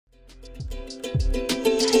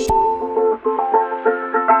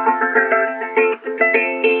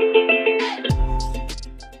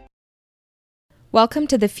Welcome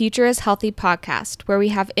to the Future is Healthy podcast, where we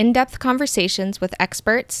have in-depth conversations with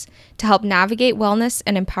experts to help navigate wellness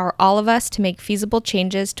and empower all of us to make feasible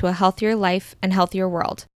changes to a healthier life and healthier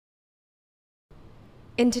world.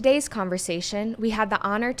 In today's conversation, we had the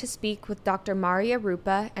honor to speak with Dr. Maria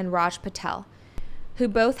Rupa and Raj Patel, who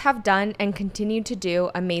both have done and continue to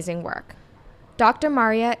do amazing work. Dr.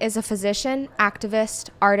 Maria is a physician, activist,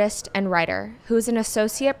 artist, and writer who is an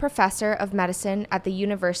associate professor of medicine at the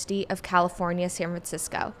University of California, San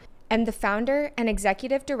Francisco, and the founder and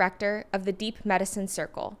executive director of the Deep Medicine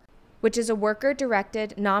Circle, which is a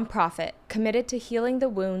worker-directed nonprofit committed to healing the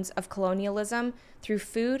wounds of colonialism through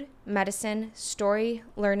food, medicine, story,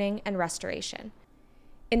 learning, and restoration.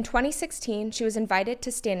 In 2016, she was invited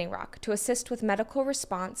to Standing Rock to assist with medical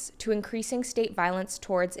response to increasing state violence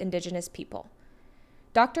towards Indigenous people.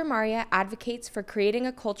 Dr. Maria advocates for creating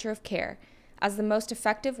a culture of care as the most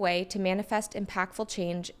effective way to manifest impactful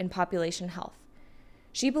change in population health.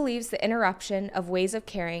 She believes the interruption of ways of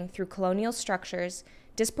caring through colonial structures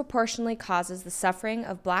disproportionately causes the suffering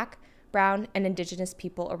of Black, Brown, and Indigenous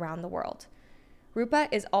people around the world. Rupa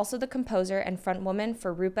is also the composer and frontwoman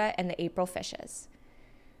for Rupa and the April Fishes.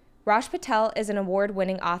 Raj Patel is an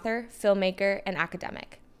award-winning author, filmmaker, and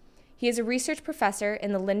academic. He is a research professor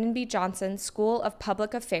in the Lyndon B. Johnson School of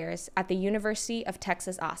Public Affairs at the University of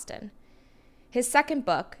Texas, Austin. His second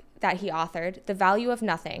book that he authored, The Value of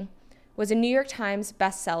Nothing, was a New York Times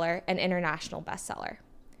bestseller and international bestseller.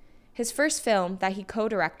 His first film that he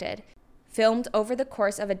co-directed, filmed over the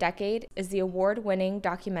course of a decade, is the award-winning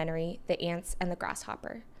documentary, The Ants and the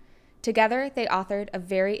Grasshopper. Together, they authored a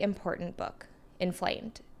very important book,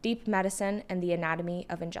 Inflamed: Deep Medicine and the Anatomy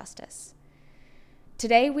of Injustice.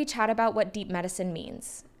 Today, we chat about what deep medicine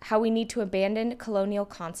means, how we need to abandon colonial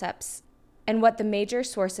concepts, and what the major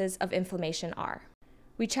sources of inflammation are.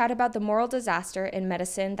 We chat about the moral disaster in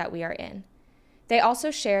medicine that we are in. They also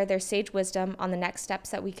share their sage wisdom on the next steps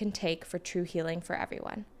that we can take for true healing for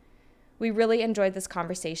everyone. We really enjoyed this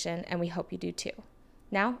conversation, and we hope you do too.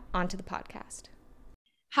 Now, on to the podcast.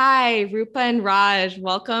 Hi, Rupa and Raj.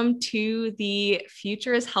 Welcome to the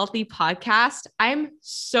Future is Healthy podcast. I'm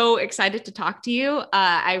so excited to talk to you.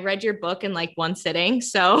 I read your book in like one sitting,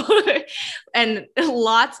 so and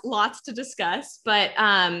lots to discuss, but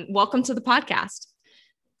welcome to the podcast.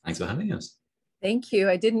 Thanks for having us. Thank you.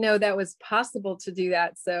 I didn't know that was possible to do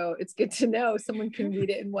that, so it's good to know someone can read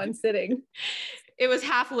it in one sitting. It was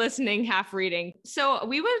half listening, half reading. So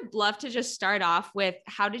we would love to just start off with,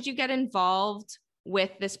 how did you get involved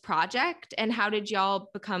with this project, and how did y'all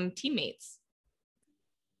become teammates?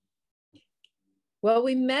 Well,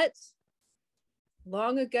 we met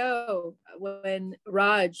long ago when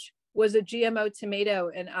Raj was a GMO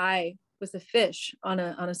tomato and I was a fish on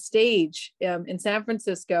a stage in San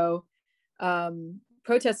Francisco,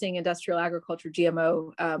 protesting industrial agriculture,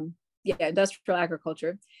 GMO, industrial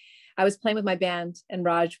agriculture. I was playing with my band and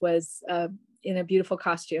Raj was in a beautiful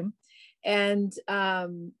costume. And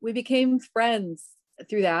we became friends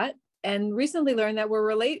through that, and recently learned that we're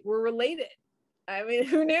related. I mean,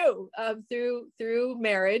 who knew? Through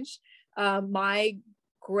marriage. My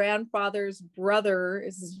grandfather's brother,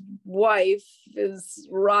 his wife, is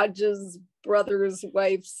Raj's brother's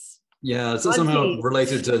wife's. Yeah, so somehow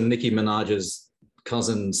related to Nicki Minaj's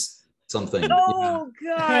cousin's something. Oh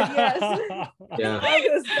God, yes. Yeah. That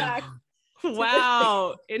goes back.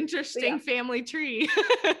 Wow, interesting family tree.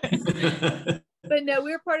 But no,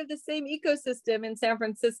 we're part of the same ecosystem in San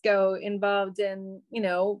Francisco, involved in,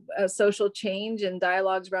 social change and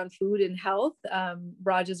dialogues around food and health.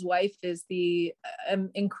 Raj's wife is the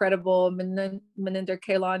incredible Maninder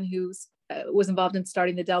Kalan, who was involved in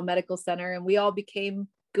starting the Dell Medical Center, and we all became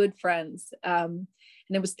good friends. And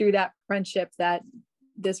it was through that friendship that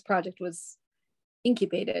this project was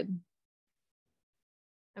incubated.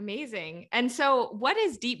 Amazing. And so what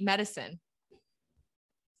is deep medicine?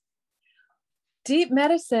 Deep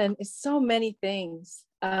medicine is so many things.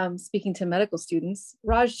 Speaking to medical students,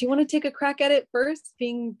 Raj, do you want to take a crack at it first,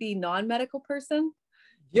 being the non-medical person?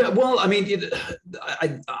 Yeah, well, I mean,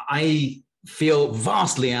 I feel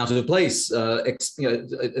vastly out of place. It's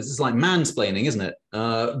like mansplaining, isn't it?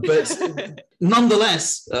 But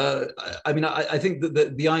nonetheless, I think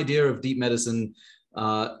that the idea of deep medicine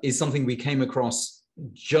is something we came across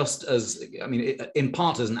just as, in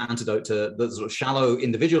part as an antidote to the sort of shallow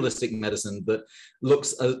individualistic medicine that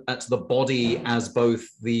looks at the body as both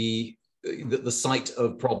the the site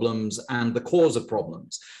of problems and the cause of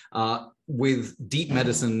problems. With deep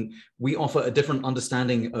medicine, we offer a different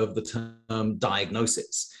understanding of the term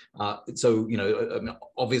diagnosis. So,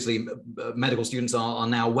 obviously, medical students are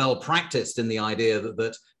now well practiced in the idea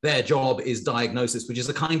that their job is diagnosis, which is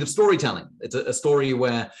a kind of storytelling. It's a story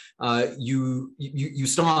where you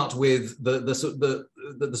start with the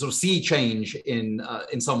sort of sea change in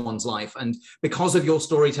someone's life, and because of your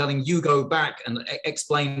storytelling, you go back and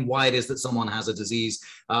explain why it is that someone has a disease,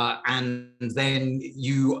 and then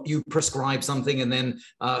you prescribe something, and then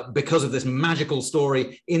because of this magical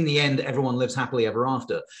story, in the end, everyone lives happily ever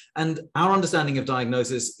after. And our understanding of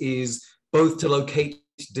diagnosis is both to locate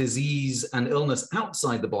disease and illness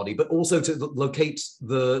outside the body, but also to locate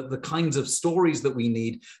the kinds of stories that we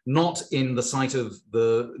need, not in the sight of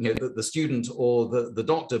the student or the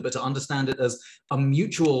doctor, but to understand it as a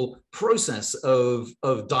mutual process of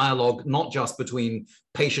dialogue, not just between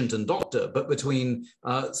patient and doctor, but between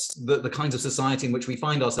the kinds of society in which we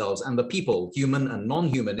find ourselves and the people, human and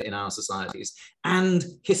non-human, in our societies, and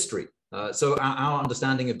history. So our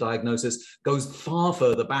understanding of diagnosis goes far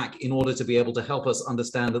further back in order to be able to help us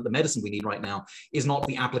understand that the medicine we need right now is not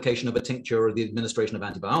the application of a tincture or the administration of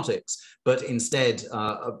antibiotics, but instead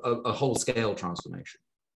a whole-scale transformation.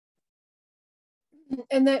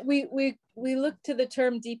 And that we look to the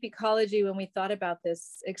term deep ecology when we thought about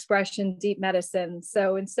this expression, deep medicine.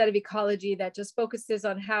 So instead of ecology that just focuses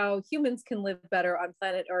on how humans can live better on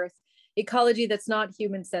planet Earth, ecology that's not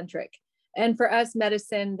human-centric. And for us,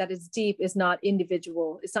 medicine that is deep is not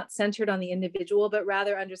individual. It's not centered on the individual, but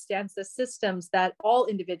rather understands the systems that all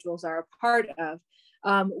individuals are a part of,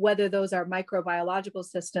 whether those are microbiological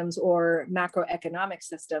systems or macroeconomic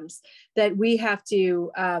systems, that we have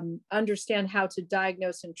to understand how to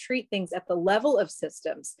diagnose and treat things at the level of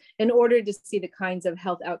systems in order to see the kinds of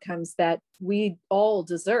health outcomes that we all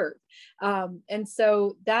deserve. And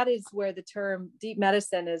so that is where the term deep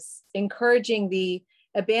medicine is encouraging the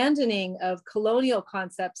abandoning of colonial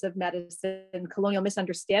concepts of medicine, colonial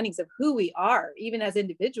misunderstandings of who we are, even as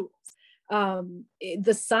individuals.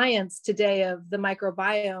 The science today of the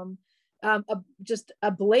microbiome just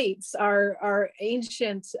ablates our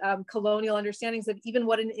ancient colonial understandings of even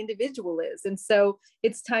what an individual is. And so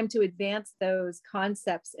it's time to advance those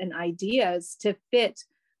concepts and ideas to fit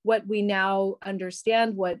what we now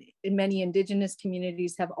understand, what many indigenous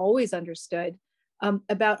communities have always understood,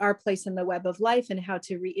 about our place in the web of life and how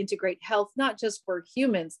to reintegrate health, not just for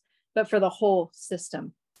humans, but for the whole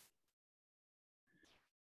system.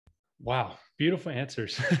 Wow, beautiful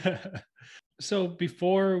answers. So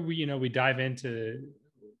before we dive into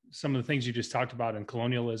some of the things you just talked about and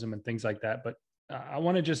colonialism and things like that, but I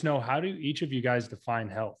want to just know, how do each of you guys define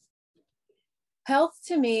health? Health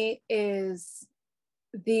to me is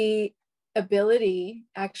the ability,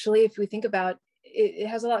 actually, if we think about it, it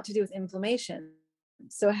has a lot to do with inflammation.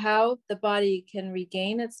 So how the body can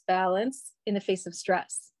regain its balance in the face of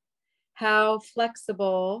stress, how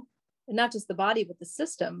flexible, not just the body, but the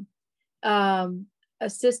system, a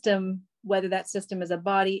system, whether that system is a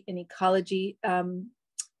body, an ecology,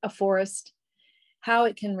 a forest, how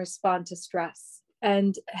it can respond to stress.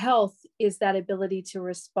 And health is that ability to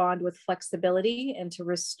respond with flexibility and to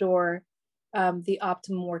restore the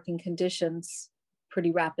optimum working conditions pretty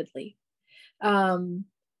rapidly.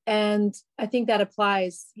 And I think that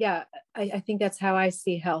applies. Yeah, I think that's how I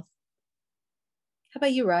see health. How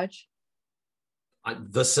about you, Raj?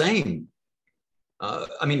 The same.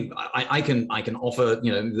 I mean, I can offer,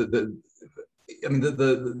 the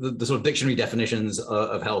sort of dictionary definitions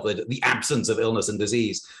of health, the absence of illness and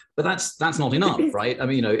disease, but that's not enough, right? I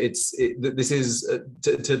mean, this is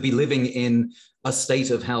to be living in a state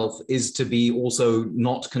of health is to be also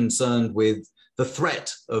not concerned with the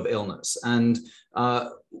threat of illness. And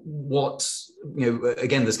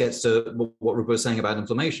again, this gets to what Rupa was saying about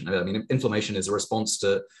inflammation. I mean, inflammation is a response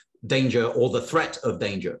to danger or the threat of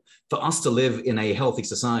danger. For us to live in a healthy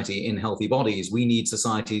society, in healthy bodies, we need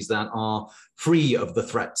societies that are free of the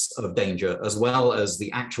threats of danger, as well as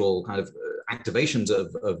the actual kind of activations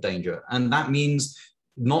of danger. And that means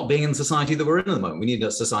not being in the society that we're in at the moment. We need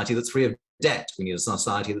a society that's free of debt. We need a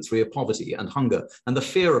society that's free of poverty and hunger and the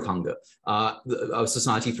fear of hunger. A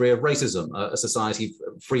society free of racism. A society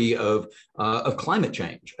free of climate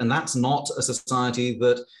change. And that's not a society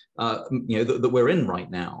that that we're in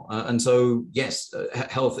right now. And so, yes,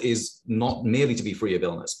 health is not merely to be free of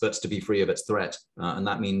illness, but to be free of its threat. And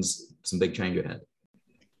that means some big change ahead.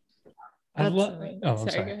 Sorry, go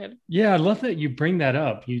ahead. Yeah, I love that you bring that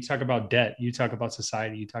up. You talk about debt, you talk about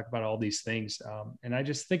society, you talk about all these things. And I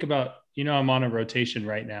just think about, I'm on a rotation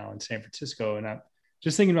right now in San Francisco, and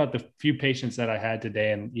just thinking about the few patients that I had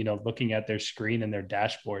today and, you know, looking at their screen and their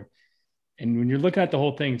dashboard. And when you're looking at the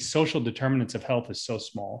whole thing, social determinants of health is so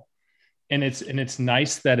small, and it's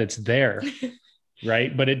nice that it's there.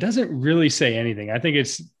 Right. But it doesn't really say anything. I think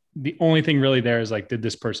it's the only thing really there is like, did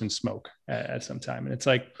this person smoke at some time? And it's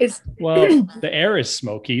like, well, the air is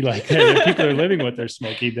smoky. Like the people are living with, they're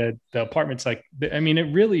smoky. The apartment's like, I mean,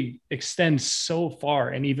 it really extends so far.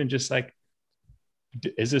 And even just like,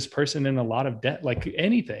 is this person in a lot of debt? Like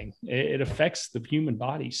anything, it affects the human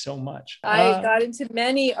body so much. I got into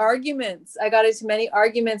many arguments.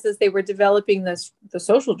 As they were developing the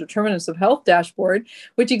social determinants of health dashboard,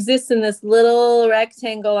 which exists in this little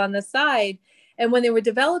rectangle on the side. And when they were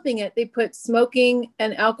developing it, they put smoking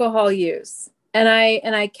and alcohol use. And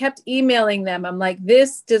I kept emailing them. I'm like,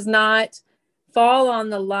 this does not fall on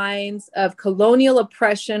the lines of colonial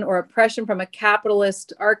oppression or oppression from a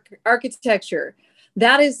capitalist architecture.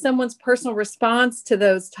 That is someone's personal response to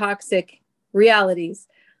those toxic realities.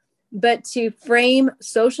 But to frame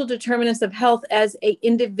social determinants of health as an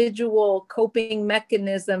individual coping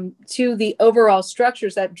mechanism to the overall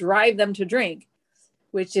structures that drive them to drink,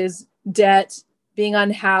 which is debt, being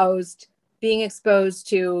unhoused, being exposed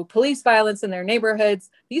to police violence in their neighborhoods.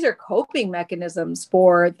 These are coping mechanisms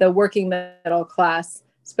for the working middle class,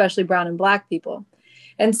 especially brown and Black people.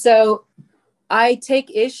 And so I take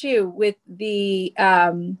issue with the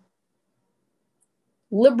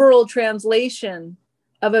liberal translation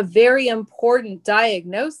of a very important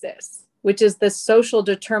diagnosis, which is the social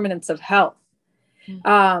determinants of health.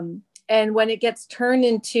 And when it gets turned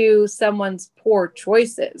into someone's poor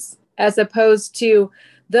choices, as opposed to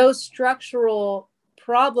those structural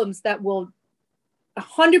problems that will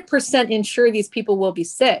 100% ensure these people will be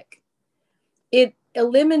sick, it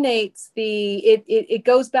eliminates it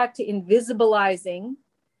goes back to invisibilizing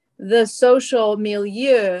the social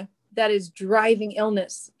milieu that is driving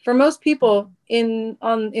illness for most people in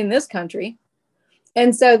this country.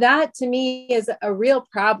 And so that to me is a real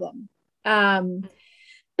problem.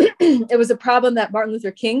 It was a problem that Martin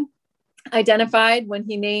Luther King identified when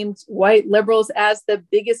he named white liberals as the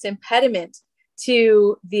biggest impediment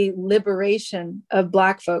to the liberation of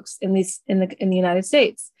Black folks in the United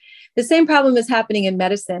States. The same problem is happening in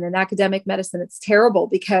medicine and academic medicine. It's terrible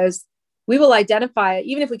because we will identify,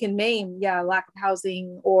 even if we can name, lack of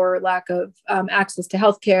housing or lack of access to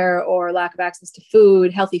healthcare or lack of access to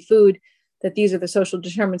food, healthy food, that these are the social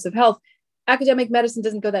determinants of health. Academic medicine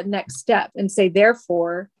doesn't go that next step and say,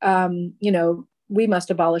 therefore, we must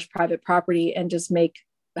abolish private property and just make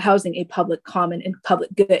housing a public common and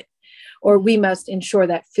public good, or we must ensure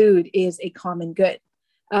that food is a common good.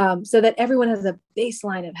 So that everyone has a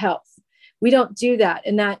baseline of health. We don't do that.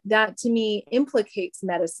 And that to me implicates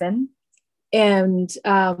medicine and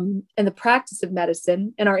the practice of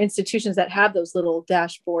medicine and our institutions that have those little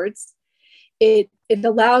dashboards. It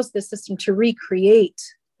allows the system to recreate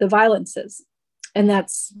the violences. And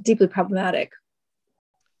that's deeply problematic.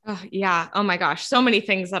 Yeah. Oh my gosh. So many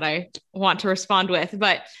things that I want to respond with,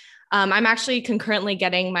 but I'm actually concurrently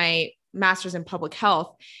getting my master's in public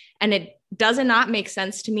health. And it does not make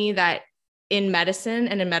sense to me that in medicine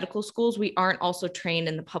and in medical schools, we aren't also trained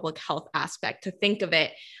in the public health aspect, to think of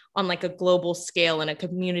it on like a global scale and a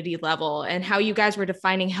community level. And how you guys were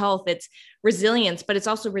defining health, it's resilience, but it's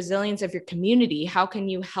also resilience of your community. How can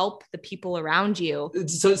you help the people around you?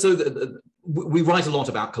 We write a lot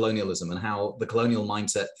about colonialism and how the colonial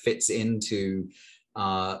mindset fits into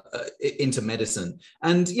medicine.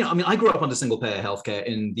 And, I grew up under single payer healthcare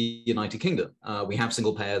in the United Kingdom. We have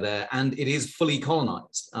single payer there, and it is fully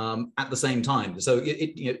colonized at the same time. So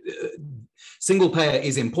single payer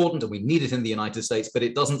is important and we need it in the United States, but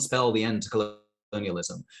it doesn't spell the end to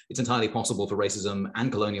colonialism. It's entirely possible for racism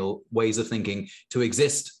and colonial ways of thinking to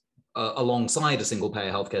exist alongside a single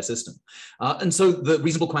payer healthcare system. And so the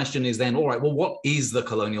reasonable question is then, all right, well, what is the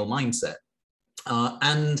colonial mindset?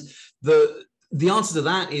 And the answer to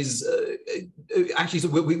that is actually, so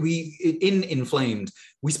we in Inflamed,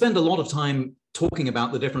 we spend a lot of time talking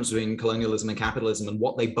about the difference between colonialism and capitalism and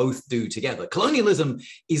what they both do together. Colonialism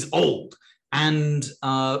is old, and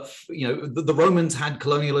the Romans had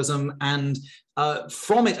colonialism, and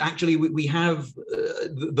from it actually we have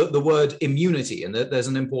the word immunity, and there's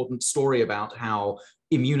an important story about how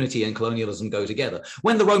immunity and colonialism go together.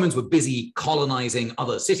 When the Romans were busy colonizing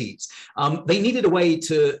other cities, they needed a way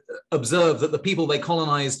to observe that the people they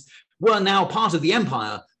colonized were now part of the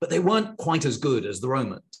empire, but they weren't quite as good as the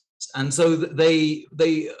Romans. And so they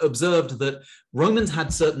observed that Romans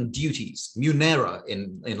had certain duties, munera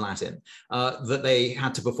in Latin, that they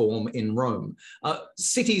had to perform in Rome.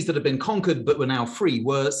 Cities that had been conquered but were now free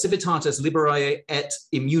were civitates liberae et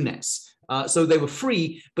immunes. So they were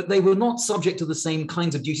free, but they were not subject to the same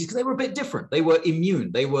kinds of duties because they were a bit different. They were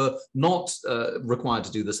immune. They were not required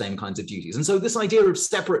to do the same kinds of duties. And so this idea of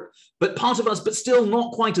separate, but part of us, but still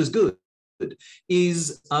not quite as good,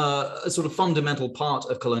 is a sort of fundamental part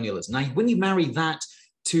of colonialism. Now, when you marry that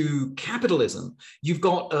to capitalism, you've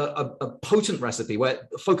got a potent recipe where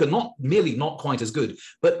folk are not merely not quite as good,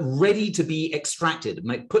 but ready to be extracted,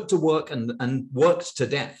 put to work and worked to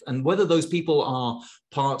death. And whether those people are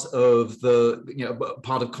part of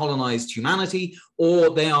part of colonized humanity,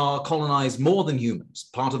 or they are colonized more than humans,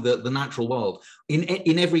 part of the natural world.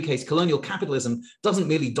 In every case, colonial capitalism doesn't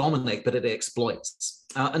merely dominate, but it exploits.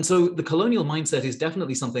 And so the colonial mindset is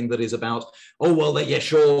definitely something that is about, oh, well, yeah,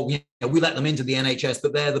 sure, we let them into the NHS,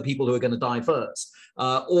 but they're the people who are going to die first.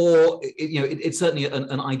 It's certainly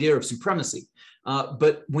an idea of supremacy.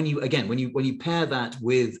 But when you pair that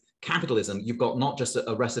with capitalism, you've got not just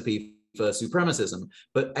a recipe for supremacism,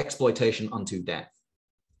 but exploitation unto death.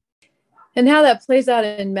 And how that plays out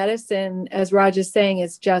in medicine, as Raj is saying,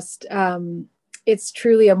 is just, it's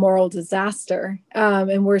truly a moral disaster.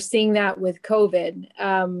 And we're seeing that with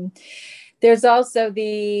COVID. There's also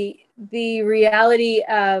the reality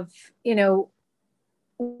of,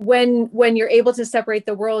 when you're able to separate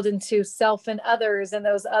the world into self and others, and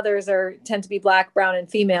those others tend to be Black, brown, and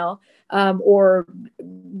female, or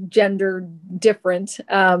gender different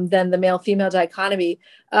than the male-female dichotomy,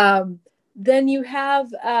 then you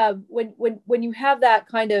have when you have that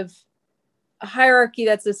kind of hierarchy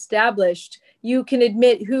that's established, you can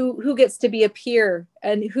admit who gets to be a peer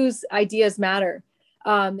and whose ideas matter.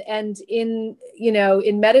 And in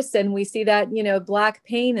medicine, we see that, Black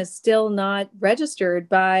pain is still not registered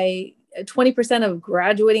by 20% of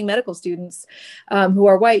graduating medical students who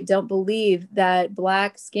are white don't believe that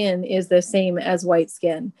Black skin is the same as white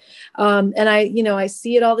skin. And I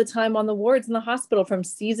see it all the time on the wards in the hospital from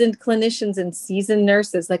seasoned clinicians and seasoned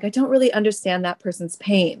nurses. Like, I don't really understand that person's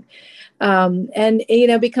pain. And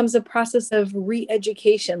becomes a process of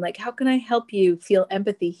re-education. Like, how can I help you feel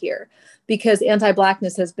empathy here? Because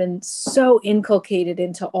anti-Blackness has been so inculcated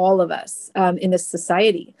into all of us in this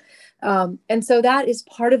society. And so that is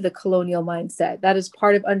part of the colonial mindset. That is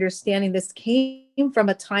part of understanding this came from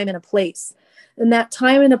a time and a place. And that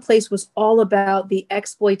time and a place was all about the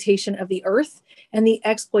exploitation of the earth and the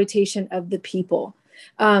exploitation of the people.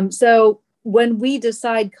 So when we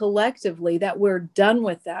decide collectively that we're done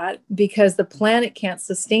with that because the planet can't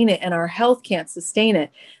sustain it and our health can't sustain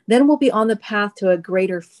it, then we'll be on the path to a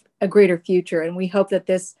greater future. And we hope that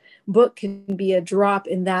this book can be a drop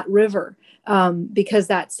in that river, because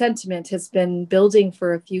that sentiment has been building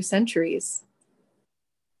for a few centuries.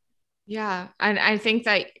 Yeah. And I think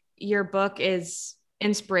that your book is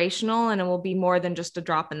inspirational, and it will be more than just a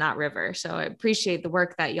drop in that river. So I appreciate the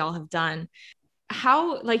work that y'all have done.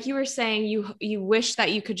 How, like you were saying, you wish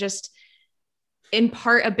that you could just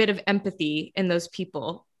impart a bit of empathy in those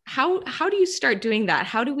people. How do you start doing that?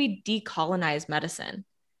 How do we decolonize medicine?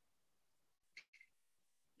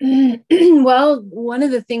 Well, one of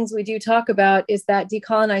the things we do talk about is that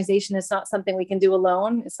decolonization is not something we can do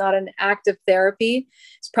alone. It's not an act of therapy.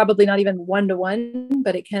 It's probably not even one-to-one,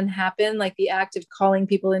 but it can happen. Like, the act of calling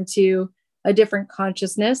people into a different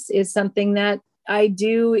consciousness is something that I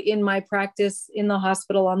do in my practice in the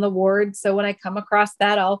hospital on the ward. So when I come across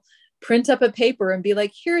that, I'll print up a paper and be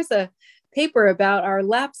like, here's a paper about our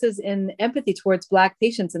lapses in empathy towards Black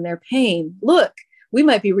patients and their pain. Look, we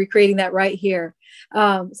might be recreating that right here.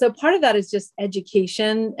 So part of that is just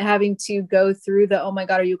education, having to go through the, oh my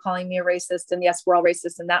God, are you calling me a racist? And yes, we're all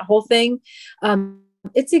racist, and that whole thing.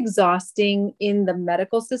 It's exhausting in the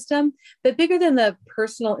medical system, but bigger than the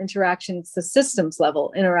personal interactions, the systems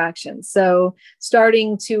level interactions. So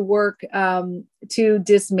starting to work to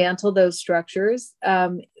dismantle those structures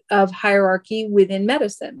of hierarchy within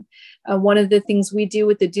medicine. One of the things we do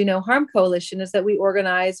with the Do No Harm Coalition is that we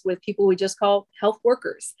organize with people we just call health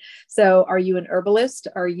workers. So are you an herbalist?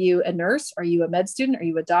 Are you a nurse? Are you a med student? Are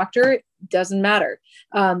you a doctor? Doesn't matter.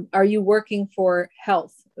 Are you working for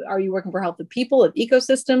health? Are you working for health of people, of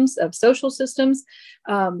ecosystems, of social systems?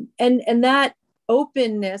 And that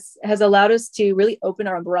openness has allowed us to really open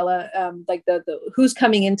our umbrella, like the who's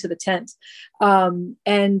coming into the tent.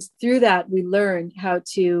 And through that, we learned how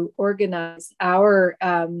to organize our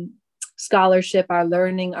scholarship, our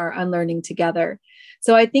learning, our unlearning together.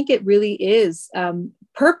 So I think it really is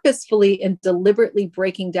purposefully and deliberately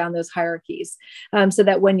breaking down those hierarchies, so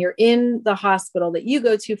that when you're in the hospital that you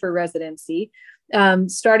go to for residency,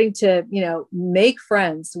 starting to, make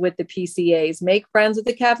friends with the PCAs, make friends with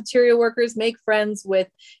the cafeteria workers, make friends with,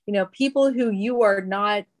 people who you are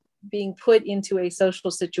not being put into a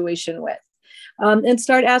social situation with. and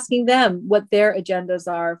start asking them what their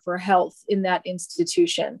agendas are for health in that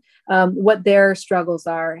institution, what their struggles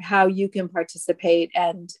are, how you can participate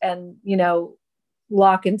and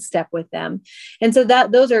lock in step with them. And so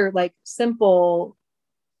those are like simple,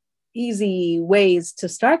 easy ways to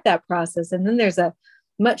start that process. And then there's a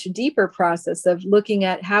much deeper process of looking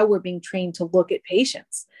at how we're being trained to look at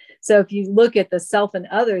patients. So if you look at the self and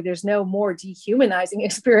other, there's no more dehumanizing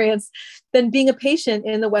experience than being a patient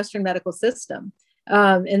in the Western medical system.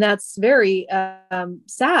 And that's very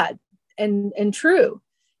sad and true.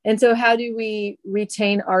 And so how do we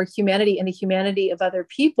retain our humanity and the humanity of other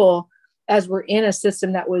people as we're in a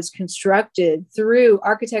system that was constructed through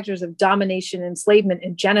architectures of domination, enslavement,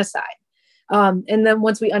 and genocide? And then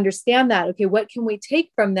once we understand that, okay, what can we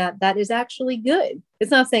take from that that is actually good?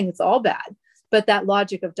 It's not saying it's all bad, but that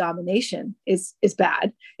logic of domination is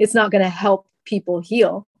bad. It's not going to help people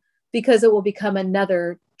heal because it will become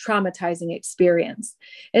another traumatizing experience.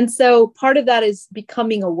 And so part of that is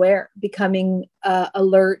becoming aware, becoming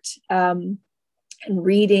alert, and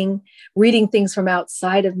reading things from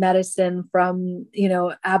outside of medicine, from,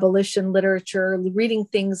 abolition literature, reading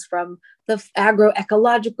things from the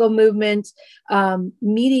agroecological movement,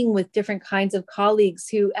 meeting with different kinds of colleagues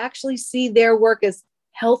who actually see their work as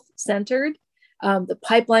health-centered. The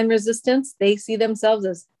pipeline resistance, they see themselves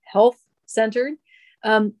as health-centered,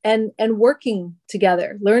 and working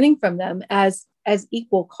together, learning from them as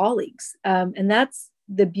equal colleagues. And that's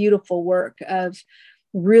the beautiful work of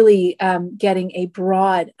really getting a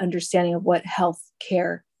broad understanding of what health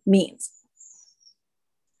care means.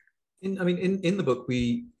 In the book,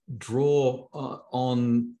 we draw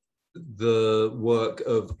on the work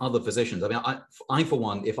of other physicians. I mean, I for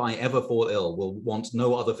one, if I ever fall ill, will want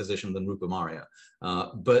no other physician than Rupa Marya.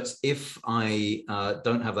 But if I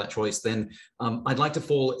don't have that choice, then I'd like to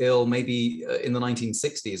fall ill maybe in the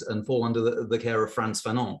 1960s and fall under the care of Frantz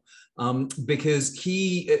Fanon. Because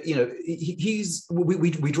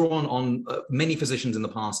we draw on many physicians in the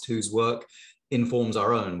past whose work informs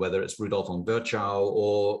our own, whether it's Rudolf von Virchow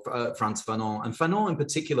or Frantz Fanon. And Fanon in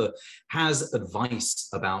particular has advice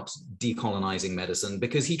about decolonizing medicine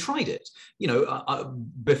because he tried it,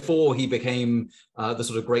 before he became the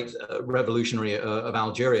sort of great revolutionary of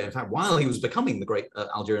Algeria. In fact, while he was becoming the great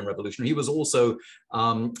Algerian revolutionary, he was also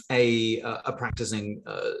a practicing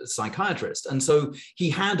psychiatrist. And so he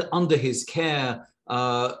had under his care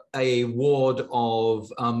a ward of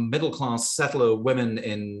middle-class settler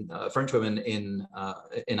women French women in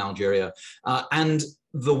Algeria, and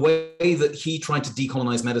the way that he tried to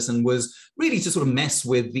decolonize medicine was really to sort of mess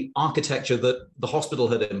with the architecture that the hospital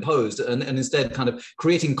had imposed, and instead kind of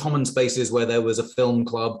creating common spaces where there was a film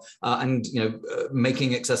club and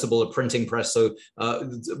making accessible a printing press, so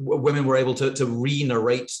women were able to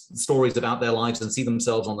re-narrate stories about their lives and see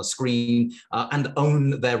themselves on the screen and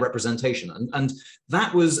own their representation, and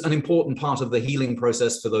that was an important part of the healing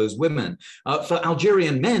process for those women. For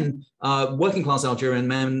Algerian men, working class Algerian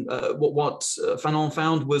men, what Fanon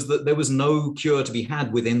found was that there was no cure to be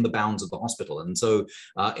had within the bounds of the hospital. And so,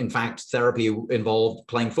 in fact, therapy involved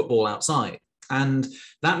playing football outside. And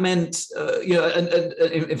that meant, and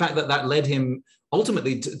in fact, that led him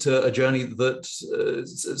ultimately to a journey that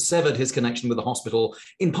severed his connection with the hospital,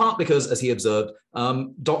 in part because, as he observed,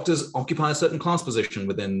 doctors occupy a certain class position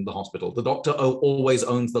within the hospital. The doctor always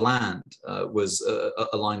owns the land, was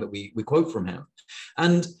a line that we quote from him.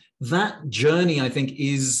 And that journey, I think,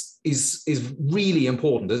 is really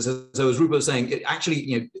important. So as Rupa was saying, it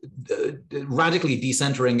actually, radically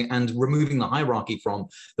decentering and removing the hierarchy from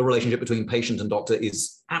the relationship between patient and doctor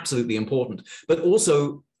is absolutely important. But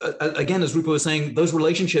also, again, as Rupa was saying, those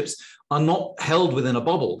relationships are not held within a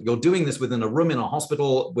bubble. You're doing this within a room in a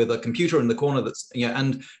hospital with a computer in the corner that's,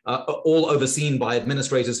 and all overseen by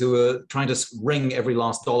administrators who are trying to wring every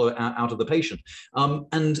last dollar out of the patient.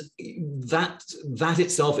 And that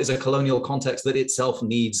itself is a colonial context that itself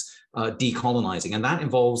needs decolonizing, and that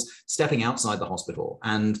involves stepping outside the hospital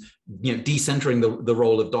and decentering the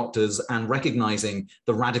role of doctors and recognizing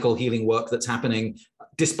the radical healing work that's happening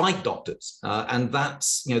despite doctors, and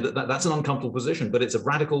that's that's an uncomfortable position, but it's a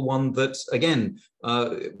radical one that, again,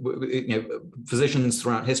 physicians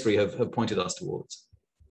throughout history have pointed us towards.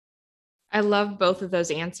 I love both of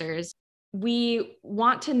those answers. We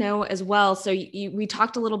want to know as well. So we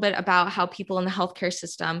talked a little bit about how people in the healthcare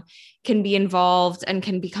system can be involved and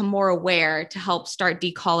can become more aware to help start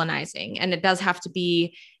decolonizing. And it does have to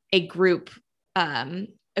be a group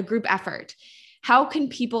effort. How can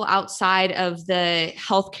people outside of the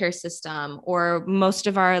healthcare system, or most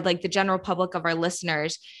of our, like the general public of our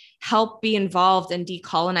listeners, help be involved and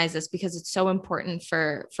decolonize this, because it's so important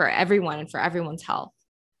for everyone and for everyone's health?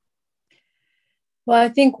 Well, I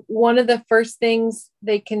think one of the first things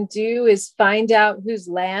they can do is find out whose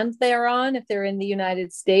land they're on, if they're in the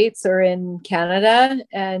United States or in Canada,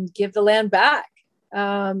 and give the land back.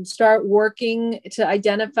 Start working to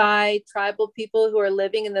identify tribal people who are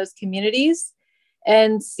living in those communities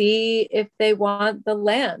and see if they want the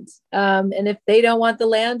land. And if they don't want the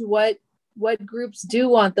land, what groups do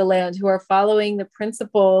want the land, who are following the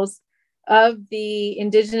principles of the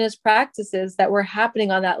indigenous practices that were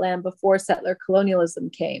happening on that land before settler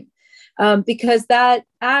colonialism came. Because that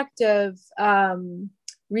act of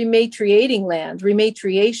rematriating land,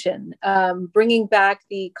 rematriation, bringing back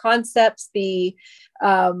the concepts, the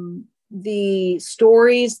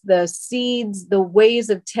stories, the seeds, the ways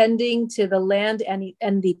of tending to the land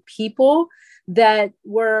and the people that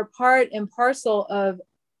were part and parcel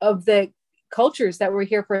of the cultures that were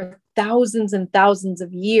here for thousands and thousands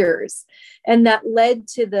of years. And that led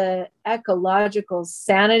to the ecological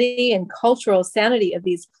sanity and cultural sanity of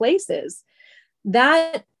these places.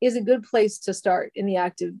 That is a good place to start in the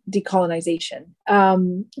act of decolonization.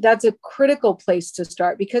 That's a critical place to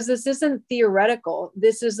start, because this isn't theoretical.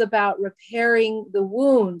 This is about repairing the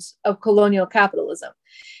wounds of colonial capitalism.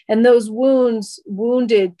 And those wounds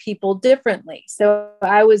wounded people differently. So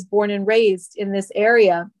I was born and raised in this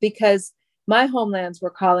area because my homelands were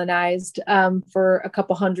colonized for a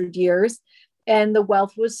couple hundred years, and the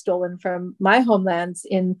wealth was stolen from my homelands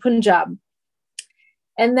in Punjab.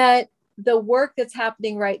 And that the work that's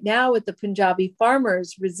happening right now with the Punjabi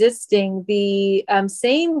farmers resisting the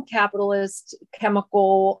same capitalist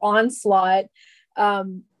chemical onslaught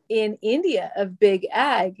in India of big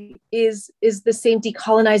ag is the same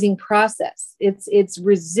decolonizing process. It's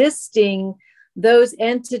resisting those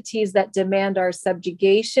entities that demand our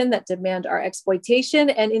subjugation, that demand our exploitation,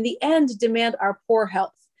 and in the end demand our poor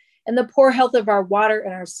health and the poor health of our water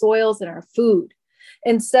and our soils and our food.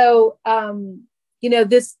 And so,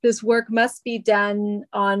 this work must be done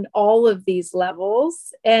on all of these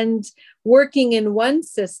levels, and working in one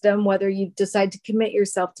system, whether you decide to commit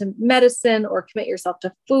yourself to medicine or commit yourself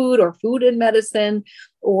to food or food and medicine,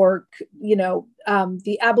 or,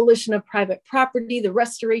 the abolition of private property, the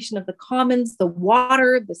restoration of the commons, the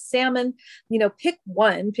water, the salmon, pick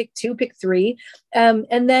one, pick two, pick three,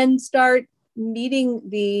 and then start meeting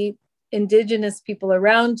the indigenous people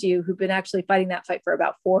around you who've been actually fighting that fight for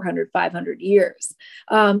about 400, 500 years,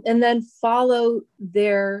 and then follow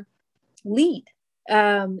their lead.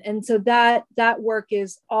 And so that work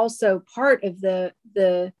is also part of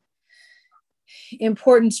the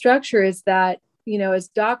important structure, is that, as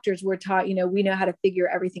doctors, we're taught, we know how to figure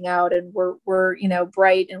everything out, and we're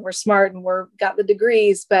bright and we're smart and we're got the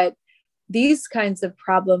degrees, but these kinds of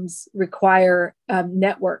problems require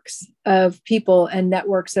networks of people and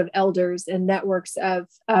networks of elders and networks of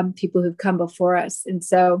people who've come before us. And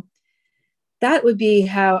so that would be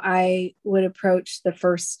how I would approach the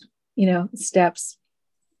first, steps.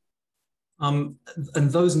 And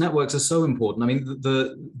those networks are so important. I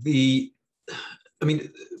mean,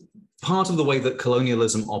 part of the way that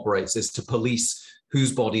colonialism operates is to police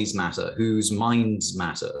whose bodies matter, whose minds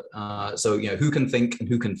matter. So, who can think and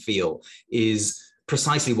who can feel is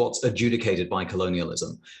precisely what's adjudicated by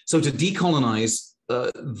colonialism. So to decolonize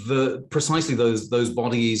precisely those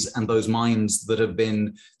bodies and those minds that have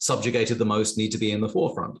been subjugated the most need to be in the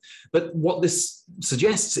forefront. But what this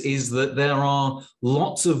suggests is that there are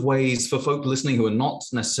lots of ways for folk listening who are not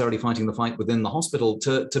necessarily fighting the fight within the hospital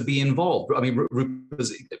to be involved. I mean,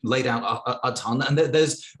 Rupa's laid out a ton, and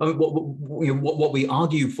there's what we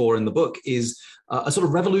argue for in the book is a sort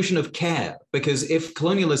of revolution of care, because if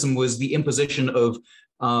colonialism was the imposition of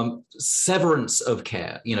severance of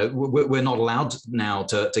care, we're not allowed now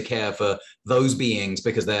to care for those beings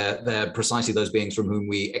because they're precisely those beings from whom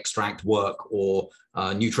we extract work or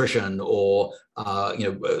nutrition or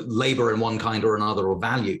labor in one kind or another or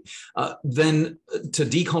value. Then to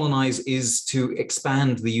decolonize is to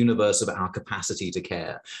expand the universe of our capacity to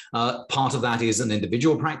care. Part of that is an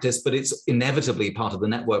individual practice, but it's inevitably part of the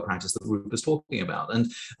network practice that Rupa is talking about.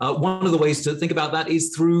 And one of the ways to think about that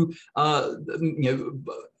is through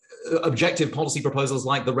objective policy proposals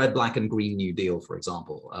like the Red, Black, and Green New Deal, for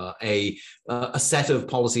example, a set of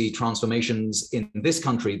policy transformations in this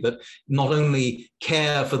country that not only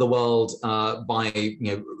care for the world by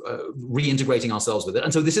reintegrating ourselves with it.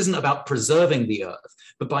 And so this isn't about preserving the earth,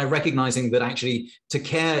 but by recognizing that actually to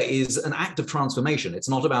care is an act of transformation. It's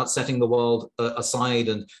not about setting the world aside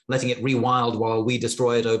and letting it rewild while we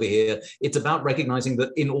destroy it over here. It's about recognizing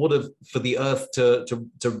that in order for the earth to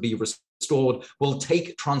be restored, restored will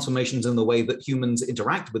take transformations in the way that humans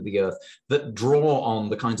interact with the earth that draw on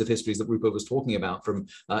the kinds of histories that Rupa was talking about from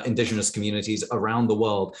indigenous communities around the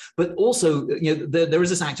world. But also, there is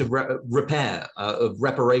this act of repair, of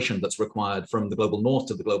reparation that's required from the global north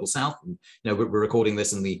to the global south. And, we're recording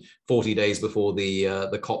this in the 40 days before the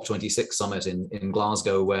COP26 summit in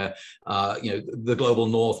Glasgow, where the global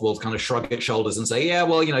north will kind of shrug its shoulders and say, yeah,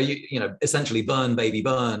 well, essentially burn, baby,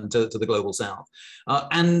 burn to the global south.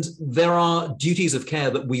 And there are duties of care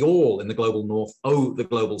that we all in the global north owe the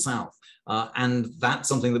global south. And that's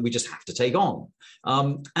something that we just have to take on.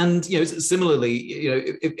 And similarly,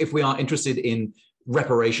 if we are interested in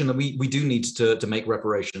reparation, then we do need to make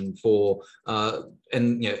reparation for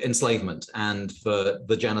enslavement and for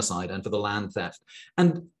the genocide and for the land theft.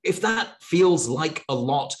 And if that feels like a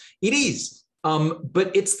lot, it is.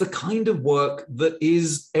 But it's the kind of work that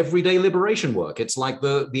is everyday liberation work. It's like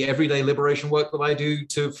the everyday liberation work that I do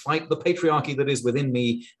to fight the patriarchy that is within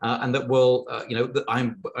me, and that will, that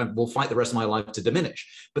I will fight the rest of my life to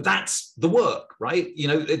diminish. But that's the work, right?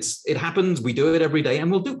 It happens. We do it every day,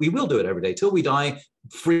 and we will do it every day till we die,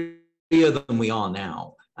 freer than we are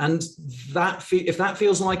now. And if that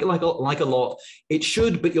feels like a lot, it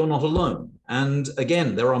should, but you're not alone. And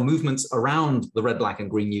again, there are movements around the Red, Black, and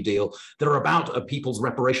Green New Deal that are about a people's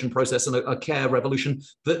reparation process and a care revolution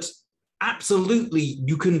that absolutely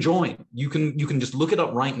you can join. You can just look it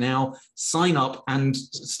up right now, sign up, and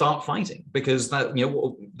start fighting, because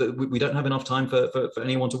we don't have enough time for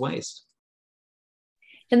anyone to waste.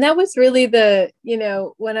 And that was really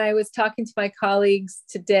when I was talking to my colleagues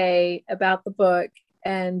today about the book,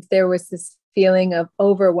 and there was this feeling of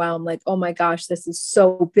overwhelm, like, oh my gosh, this is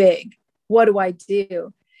so big. What do I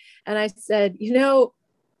do? And I said, you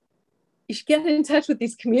should get in touch with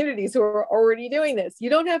these communities who are already doing this. You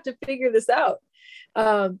don't have to figure this out.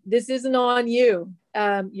 This isn't on you.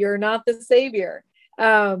 You're not the savior.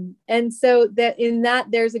 And so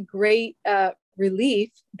there's a great relief,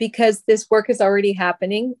 because this work is already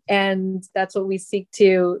happening. And that's what we seek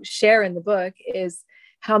to share in the book, is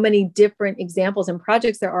how many different examples and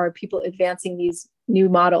projects there are of people advancing these new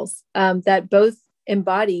models that both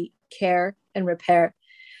embody care and repair.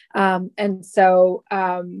 And so,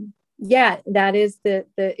 that is the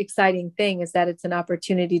exciting thing, is that it's an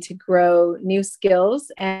opportunity to grow new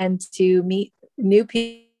skills and to meet new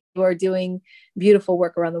people who are doing beautiful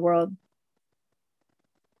work around the world.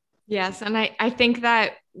 Yes. And I think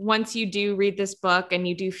that once you do read this book and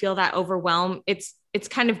you do feel that overwhelm, it's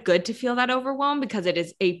kind of good to feel that overwhelm, because it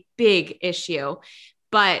is a big issue.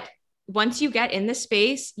 But once you get in the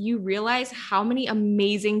space, you realize how many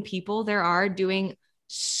amazing people there are doing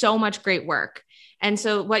so much great work. And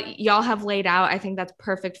so what y'all have laid out, I think that's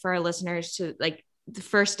perfect for our listeners to the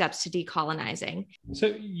first steps to decolonizing.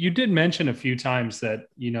 So you did mention a few times that,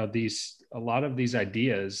 a lot of these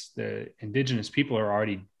ideas, the indigenous people are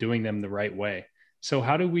already doing them the right way. So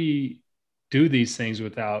how do we do these things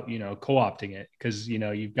without, co-opting it? Because,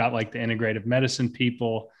 you've got like the integrative medicine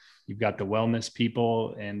people, you've got the wellness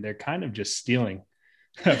people, and they're kind of just stealing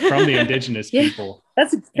from the indigenous people.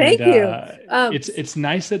 Thank you. It's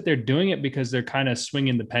nice that they're doing it, because they're kind of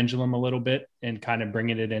swinging the pendulum a little bit and kind of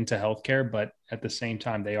bringing it into healthcare. But at the same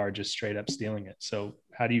time, they are just straight up stealing it. So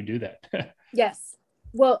how do you do that? Yes.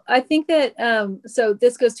 Well, I think that, so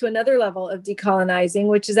this goes to another level of decolonizing,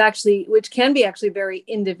 which can be actually very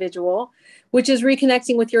individual, which is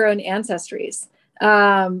reconnecting with your own ancestries.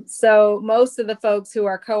 So most of the folks who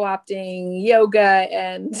are co-opting yoga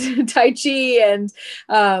and Tai Chi, and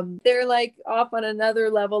they're like off on another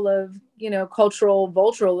level of, cultural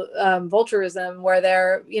vulturism, where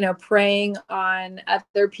they're, preying on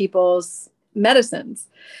other people's medicines.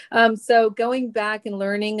 So going back and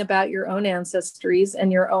learning about your own ancestries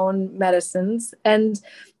and your own medicines, and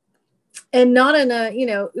not in a,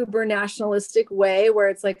 uber nationalistic way where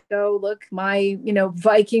it's like, oh, look, my,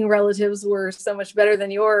 Viking relatives were so much better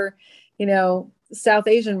than your, South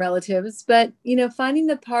Asian relatives, but, finding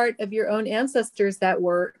the part of your own ancestors that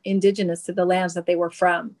were indigenous to the lands that they were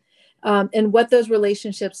from, and what those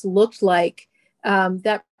relationships looked like,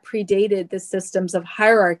 that predated the systems of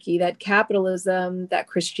hierarchy that capitalism, that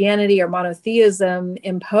Christianity or monotheism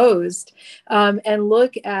imposed, and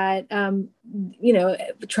look at,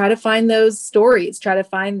 try to find those stories, try to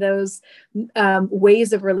find those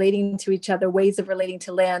ways of relating to each other, ways of relating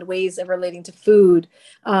to land, ways of relating to food.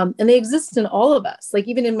 And they exist in all of us, like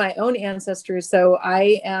even in my own ancestors. So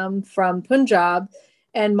I am from Punjab,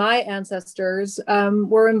 and my ancestors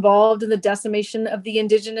were involved in the decimation of the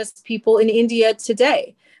indigenous people in India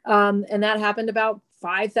today. And that happened about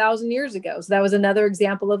 5,000 years ago. So that was another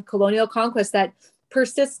example of colonial conquest that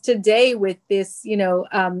persists today with this,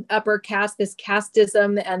 upper caste, this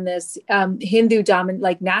casteism, and this Hindu dominant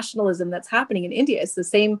like nationalism that's happening in India. It's the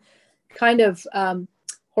same kind of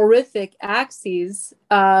horrific axes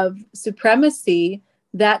of supremacy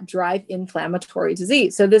that drive inflammatory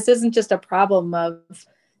disease. So this isn't just a problem of,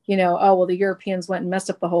 oh, well, the Europeans went and messed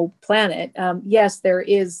up the whole planet. Yes, there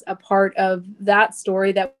is a part of that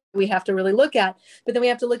story that we have to really look at, but then we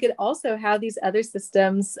have to look at also how these other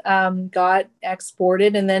systems got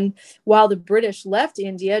exported. And then while the British left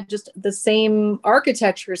India, just the same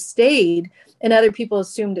architecture stayed, and other people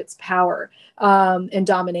assumed its power and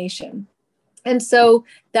domination. And so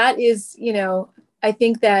that is, I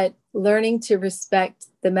think that learning to respect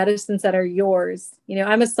the medicines that are yours.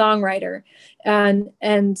 I'm a songwriter, and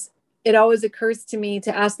it always occurs to me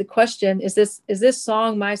to ask the question, is this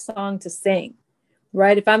song my song to sing?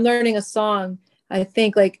 Right? If I'm learning a song, I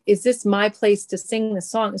think like, is this my place to sing the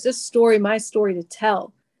song? Is this story my story to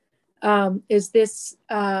tell? Is this,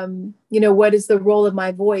 what is the role of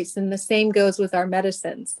my voice? And the same goes with our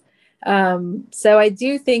medicines. So I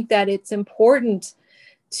do think that it's important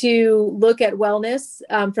to look at wellness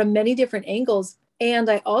from many different angles. And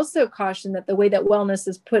I also caution that the way that wellness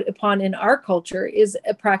is put upon in our culture is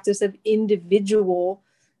a practice of individual,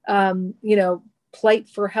 plight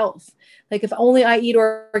for health. Like if only I eat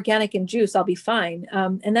organic and juice, I'll be fine.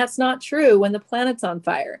 And that's not true when the planet's on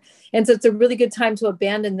fire. And so it's a really good time to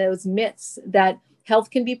abandon those myths that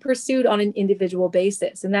health can be pursued on an individual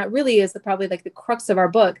basis. And that really is probably like the crux of our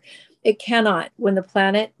book. It cannot, when the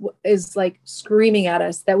planet is like screaming at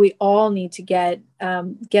us that we all need to get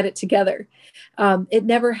it together. It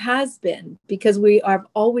never has been, because we have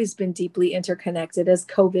always been deeply interconnected, as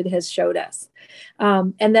COVID has showed us.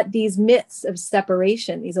 And that these myths of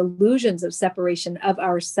separation, these illusions of separation of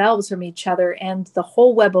ourselves from each other and the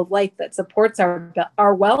whole web of life that supports our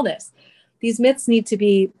wellness, these myths need to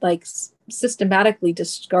be like systematically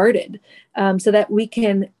discarded so that we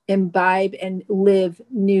can imbibe and live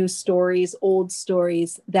new stories, old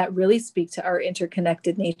stories that really speak to our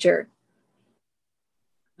interconnected nature.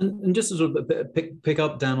 And just to sort of pick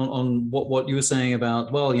up, Dan, on what you were saying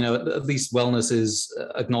about, well, at least wellness is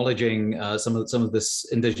acknowledging some of this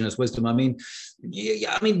indigenous wisdom. I mean,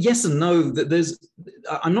 yes and no.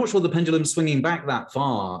 I'm not sure the pendulum's swinging back that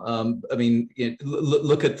far. I mean,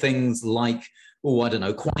 look at things like, I don't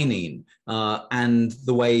know, quinine, and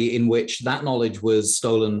the way in which that knowledge was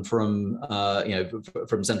stolen from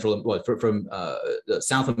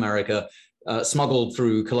South America, smuggled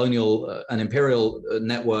through colonial and imperial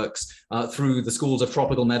networks, through the schools of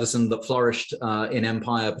tropical medicine that flourished in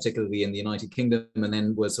empire, particularly in the United Kingdom, and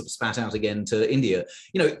then was sort of spat out again to India.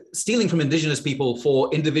 Stealing from indigenous people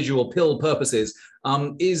for individual pill purposes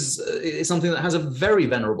is something that has a very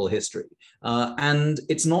venerable history. And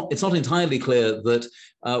it's not entirely clear that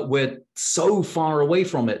we're so far away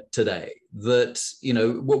from it today that,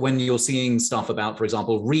 when you're seeing stuff about, for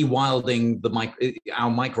example, rewilding our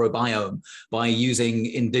microbiome by using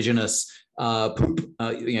indigenous poop,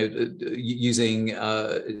 using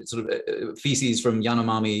sort of feces from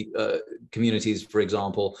Yanomami communities, for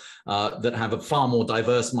example, that have a far more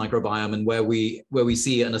diverse microbiome, and where we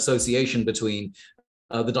see an association between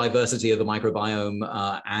the diversity of the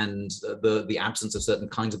microbiome and the absence of certain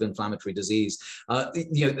kinds of inflammatory disease.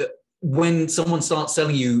 When someone starts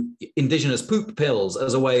selling you indigenous poop pills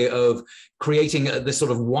as a way of creating this sort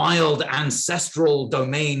of wild ancestral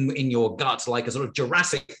domain in your gut, like a sort of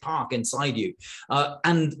Jurassic Park inside you,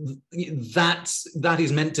 and that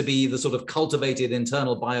is meant to be the sort of cultivated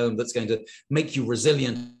internal biome that's going to make you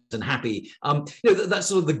resilient and happy. That's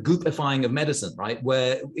sort of the goopifying of medicine, right?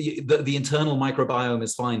 Where the internal microbiome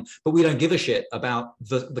is fine, but we don't give a shit about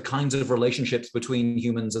the kinds of relationships between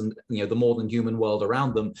humans and the more than human world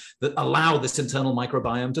around them that allow this internal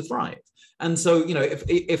microbiome to thrive. And so,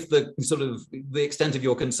 if the sort of the extent of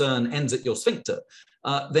your concern ends at your sphincter,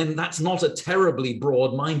 then that's not a terribly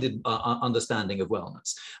broad-minded understanding of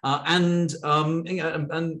wellness. And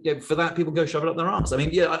for that, people go shove it up their arse. I mean,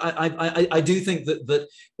 I do think that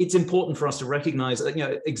it's important for us to recognize,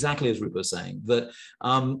 exactly as Rupa was saying, that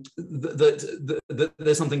that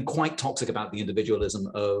there's something quite toxic about the individualism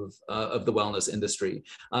of the wellness industry,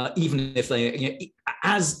 even if they,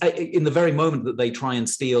 as in the very moment that they try and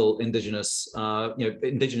steal indigenous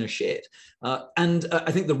shit. And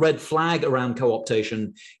I think the red flag around co-optation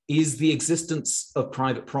is the existence of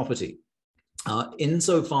private property.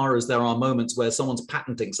 Insofar as there are moments where someone's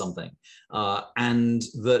patenting something, and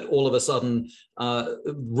that all of a sudden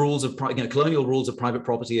colonial rules of private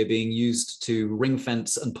property are being used to ring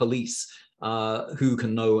fence and police who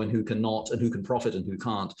can know and who cannot, and who can profit and who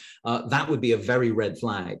can't, that would be a very red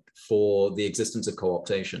flag for the existence of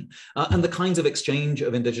co-optation. And the kinds of exchange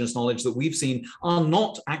of indigenous knowledge that we've seen are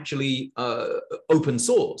not actually open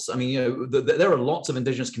source. I mean, you know, there are lots of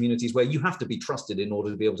indigenous communities where you have to be trusted in order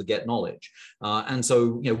to be able to get knowledge. And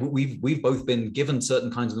so, you know, we've both been given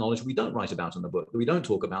certain kinds of knowledge we don't write about in the book, that we don't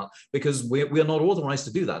talk about, because we are not authorized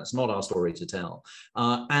to do that. It's not our story to tell.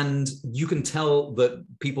 And you can tell that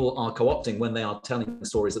people are co-opting when they are telling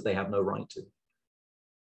stories that they have no right to.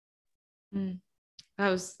 That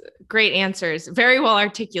was great answers. Very well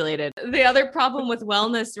articulated. The other problem with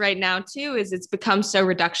wellness right now too is it's become so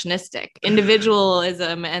reductionistic,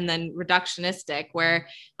 individualism and then reductionistic, where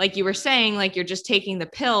like you were saying, like you're just taking the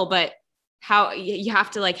pill, but how you have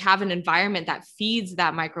to like have an environment that feeds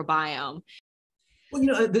that microbiome. Well, you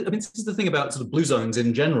know, I mean, this is the thing about sort of blue zones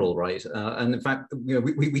in general, right? And in fact, you know,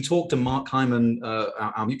 we talked to Mark Hyman,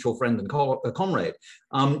 our mutual friend and comrade,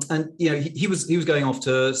 and you know, he was going off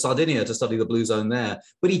to Sardinia to study the blue zone there,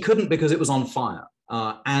 but he couldn't because it was on fire.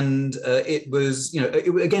 And it was, you know,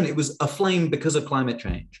 it was aflame because of climate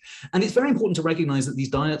change. And it's very important to recognize that these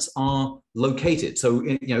diets are located. So,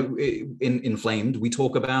 you know, in Flamed, we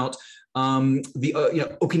talk about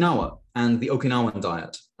Okinawa and the Okinawan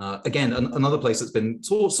diet. Again, another place that's been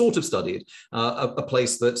sort of studied, a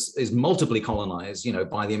place that is multiply colonized, you know,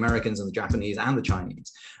 by the Americans and the Japanese and the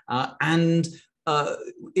Chinese, and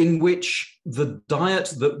in which the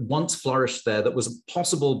diet that once flourished there, that was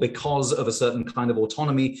possible because of a certain kind of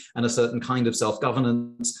autonomy and a certain kind of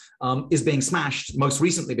self-governance, is being smashed, most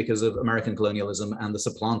recently because of American colonialism and the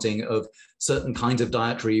supplanting of certain kinds of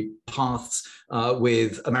dietary paths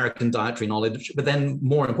with American dietary knowledge. But then,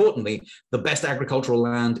 more importantly, the best agricultural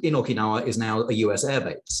land in Okinawa is now a US air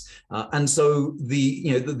base. And so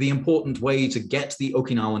the important way to get the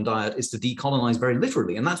Okinawan diet is to decolonize very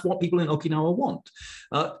literally. And that's what people in Okinawa want.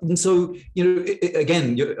 And so, you know,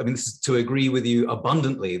 again, I mean, this is to agree with you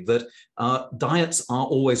abundantly that diets are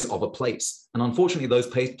always of a place. And unfortunately, those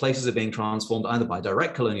places are being transformed either by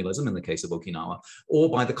direct colonialism, in the case of Okinawa, or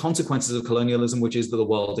by the consequences of colonialism, which is that the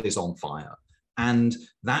world is on fire. And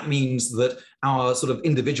that means that our sort of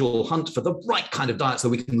individual hunt for the right kind of diet so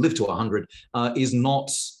we can live to 100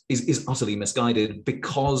 is utterly misguided,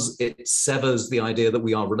 because it severs the idea that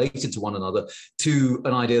we are related to one another to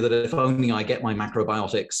an idea that if only I get my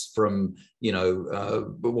macrobiotics from, you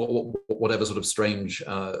know, whatever sort of strange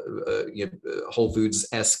Whole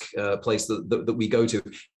Foods-esque place that we go to,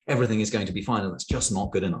 everything is going to be fine. And that's just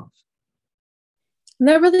not good enough. And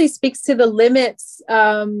that really speaks to the limits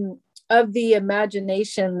of the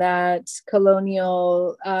imagination that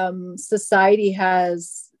colonial society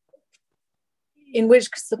has, in which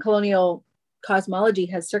the colonial cosmology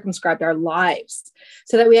has circumscribed our lives,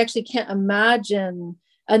 so that we actually can't imagine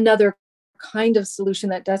another kind of solution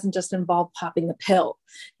that doesn't just involve popping the pill.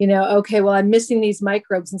 You know, okay, well, I'm missing these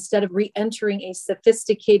microbes. Instead of re-entering a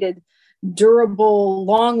sophisticated, durable,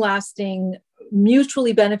 long-lasting,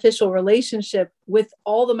 mutually beneficial relationship with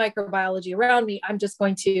all the microbiology around me, I'm just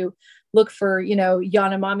going to look for, you know,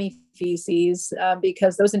 Yanomami feces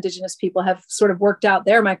because those indigenous people have sort of worked out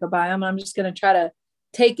their microbiome. I'm just going to try to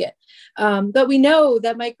take it. But we know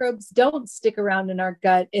that microbes don't stick around in our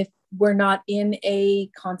gut if we're not in a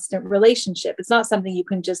constant relationship. It's not something you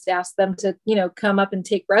can just ask them to, you know, come up and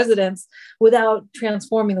take residence without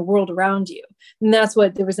transforming the world around you. And that's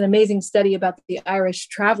what, there was an amazing study about the Irish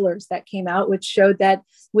travelers that came out, which showed that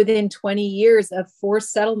within 20 years of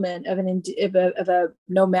forced settlement of a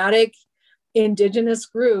nomadic indigenous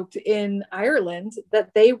group in Ireland,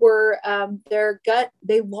 that they were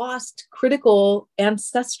they lost critical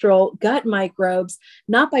ancestral gut microbes,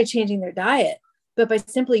 not by changing their diet, but by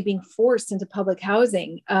simply being forced into public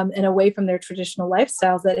housing and away from their traditional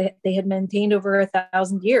lifestyles that they had maintained over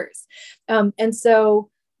 1,000 years. And so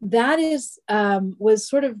that was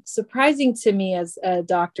sort of surprising to me as a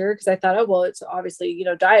doctor, because I thought, oh, well, it's obviously, you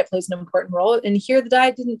know, diet plays an important role. And here the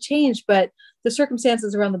diet didn't change, but the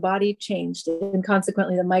circumstances around the body changed. And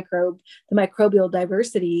consequently, the microbial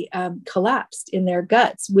diversity collapsed in their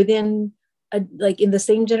guts within, in the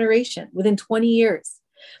same generation, within 20 years.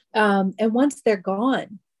 And once they're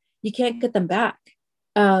gone, you can't get them back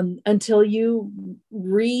until you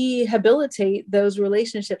rehabilitate those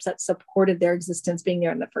relationships that supported their existence being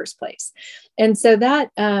there in the first place. And so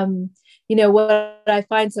that, you know, what I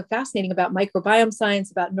find so fascinating about microbiome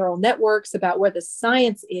science, about neural networks, about where the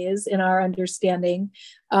science is in our understanding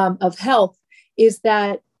of health, is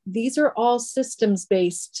that these are all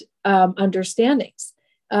systems-based understandings.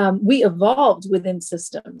 We evolved within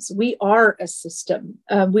systems. We are a system.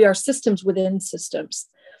 We are systems within systems.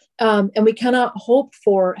 And we cannot hope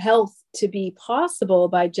for health to be possible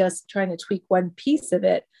by just trying to tweak one piece of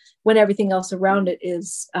it when everything else around it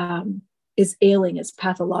is ailing, is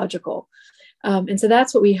pathological. And so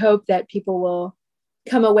that's what we hope that people will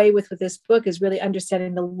come away with this book, is really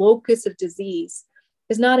understanding the locus of disease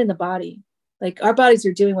is not in the body. Like, our bodies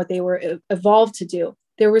are doing what they were evolved to do.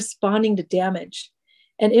 They're responding to damage.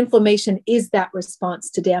 And inflammation is that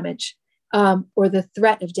response to damage, or the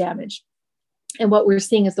threat of damage. And what we're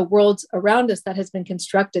seeing is the world around us that has been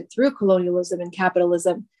constructed through colonialism and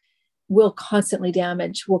capitalism will constantly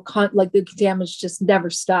damage, like the damage just never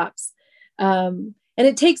stops. And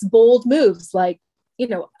it takes bold moves, like,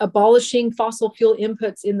 abolishing fossil fuel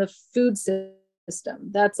inputs in the food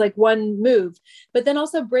system. That's like one move, but then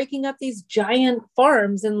also breaking up these giant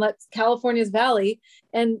farms in California's Valley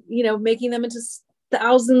and, making them into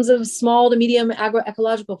thousands of small to medium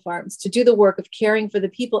agroecological farms to do the work of caring for the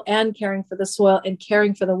people and caring for the soil and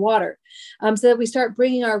caring for the water, so that we start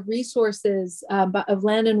bringing our resources of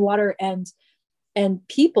land and water and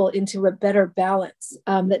people into a better balance,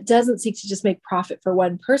 that doesn't seek to just make profit for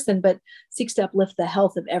one person, but seeks to uplift the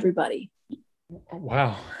health of everybody.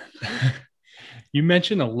 Wow. You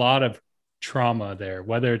mentioned a lot of trauma there,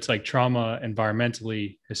 whether it's like trauma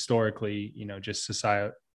environmentally, historically, just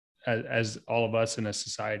society, as all of us in a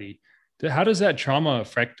society. How does that trauma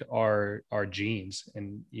affect our genes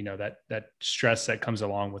and, that stress that comes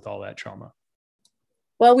along with all that trauma?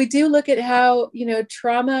 Well, we do look at how,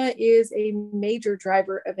 trauma is a major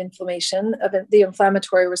driver of inflammation, of the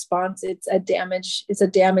inflammatory response. It's a damage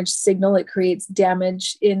signal. It creates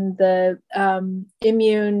damage in the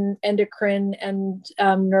immune, endocrine, and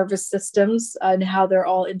nervous systems, and how they're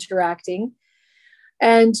all interacting.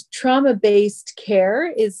 And trauma-based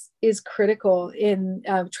care is critical in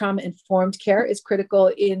trauma-informed care is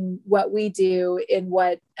critical in what we do, in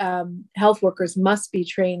what health workers must be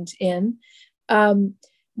trained in.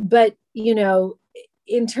 But,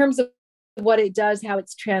 in terms of what it does, how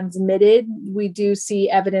it's transmitted, we do see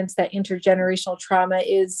evidence that intergenerational trauma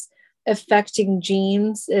is affecting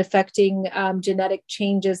genes, affecting genetic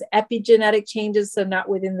changes, epigenetic changes. So not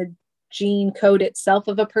within the gene code itself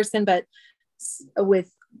of a person, but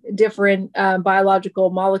with different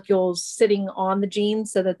biological molecules sitting on the gene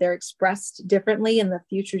so that they're expressed differently in the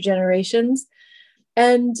future generations.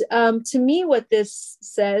 And to me, what this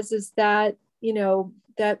says is that,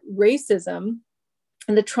 that racism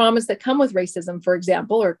and the traumas that come with racism, for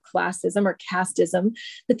example, or classism or casteism,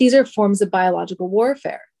 that these are forms of biological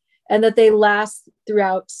warfare, and that they last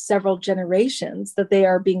throughout several generations, that they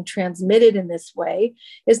are being transmitted in this way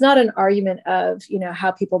is not an argument of,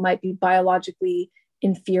 how people might be biologically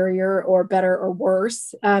inferior or better or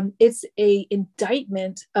worse. It's a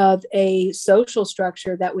indictment of a social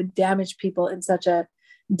structure that would damage people in such a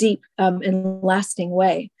deep and lasting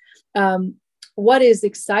way. What is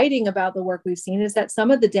exciting about the work we've seen is that some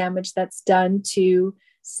of the damage that's done to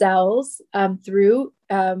cells through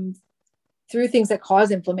things that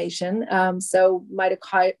cause inflammation, so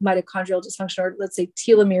mitochondrial dysfunction, or let's say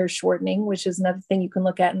telomere shortening, which is another thing you can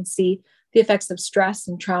look at and see the effects of stress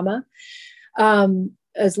and trauma,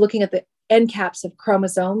 as looking at the end caps of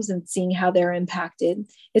chromosomes and seeing how they're impacted,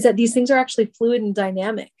 is that these things are actually fluid and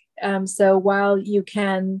dynamic. So while you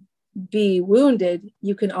can be wounded,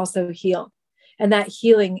 you can also heal. And that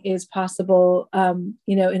healing is possible, in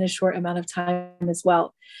a short amount of time as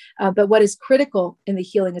well. But what is critical in the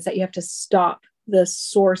healing is that you have to stop the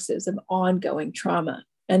sources of ongoing trauma,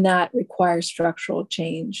 and that requires structural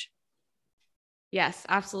change. Yes,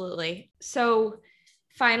 absolutely. So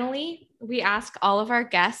finally, we ask all of our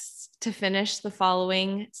guests to finish the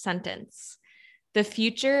following sentence. The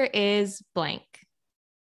future is blank.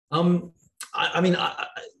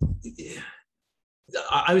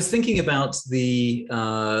 I was thinking about the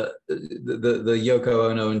Yoko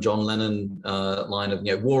Ono and John Lennon line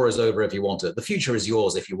of, war is over if you want it. The future is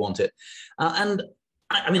yours if you want it. And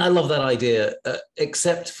I love that idea,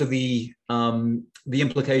 except for the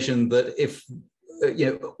implication that if,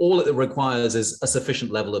 all it requires is a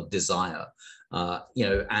sufficient level of desire,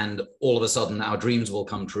 and all of a sudden our dreams will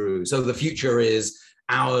come true. So the future is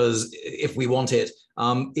ours if we want it.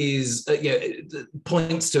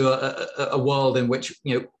 Points to a world in which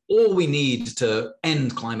all we need to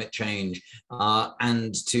end climate change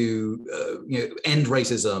and to end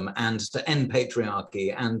racism and to end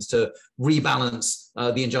patriarchy and to rebalance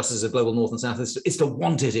the injustices of global north and south is to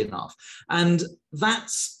want it enough. And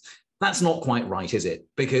that's not quite right, is it?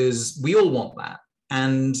 Because we all want that,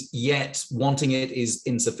 and yet wanting it is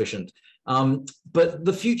insufficient. But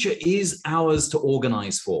the future is ours to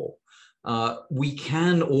organize for. We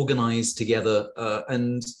can organize together,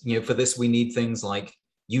 and for this we need things like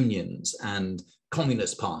unions and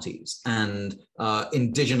communist parties and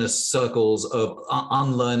indigenous circles of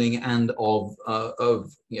unlearning and of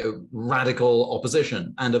radical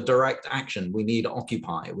opposition and of direct action. We need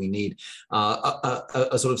Occupy. We need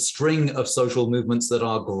a sort of string of social movements that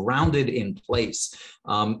are grounded in place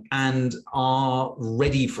and are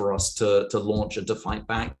ready for us to launch and to fight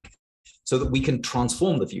back, so that we can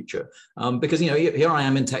transform the future. Because, here I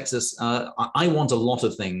am in Texas. I want a lot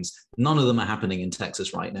of things. None of them are happening in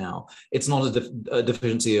Texas right now. It's not a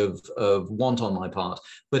deficiency of want on my part,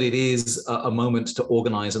 but it is a moment to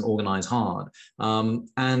organize and organize hard.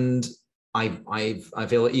 And I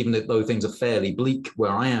feel that even though things are fairly bleak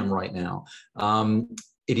where I am right now,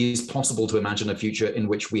 it is possible to imagine a future in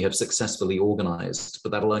which we have successfully organized,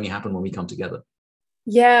 but that'll only happen when we come together.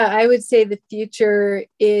 Yeah, I would say the future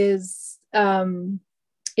is in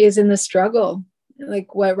the struggle,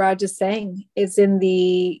 like what Raj is saying, is in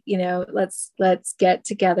the, let's get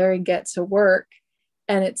together and get to work.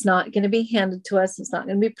 And it's not going to be handed to us. It's not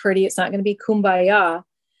going to be pretty. It's not going to be kumbaya.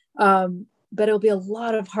 But it'll be a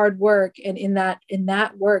lot of hard work. And in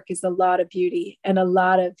that work is a lot of beauty and a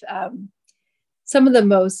lot of some of the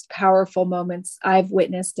most powerful moments I've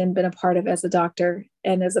witnessed and been a part of as a doctor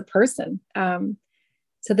and as a person.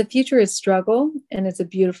 So the future is struggle, and it's a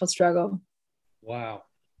beautiful struggle. Wow.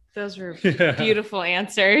 Those were beautiful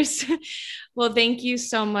answers. Well, thank you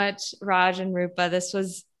so much, Raj and Rupa. This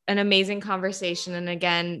was an amazing conversation. And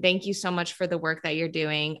again, thank you so much for the work that you're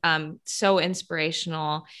doing. So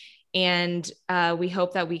inspirational. And we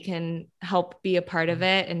hope that we can help be a part of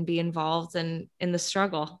it and be involved in the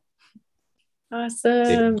struggle.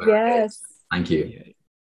 Awesome. Yes. Thank you.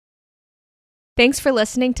 Thanks for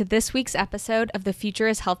listening to this week's episode of the Future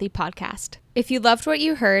is Healthy podcast. If you loved what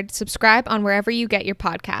you heard, subscribe on wherever you get your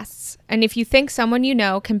podcasts. And if you think someone you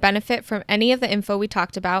know can benefit from any of the info we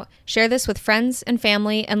talked about, share this with friends and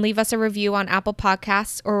family and leave us a review on Apple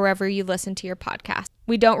Podcasts or wherever you listen to your podcast.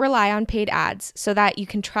 We don't rely on paid ads, so that you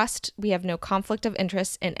can trust we have no conflict of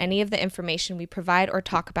interest in any of the information we provide or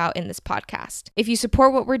talk about in this podcast. If you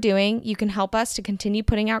support what we're doing, you can help us to continue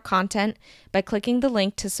putting out content by clicking the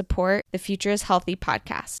link to support the Future is Healthy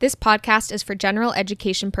podcast. This podcast is for general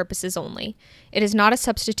education purposes only. It is not a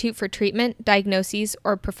substitute for treatment, diagnoses,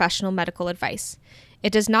 or professional medical advice.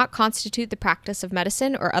 It does not constitute the practice of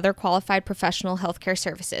medicine or other qualified professional healthcare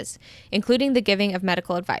services, including the giving of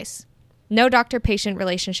medical advice. No doctor-patient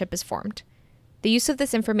relationship is formed. The use of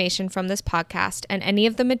this information from this podcast and any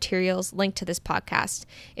of the materials linked to this podcast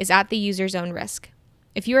is at the user's own risk.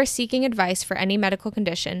 If you are seeking advice for any medical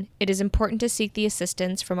condition, it is important to seek the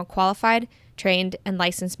assistance from a qualified, trained, and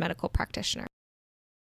licensed medical practitioner.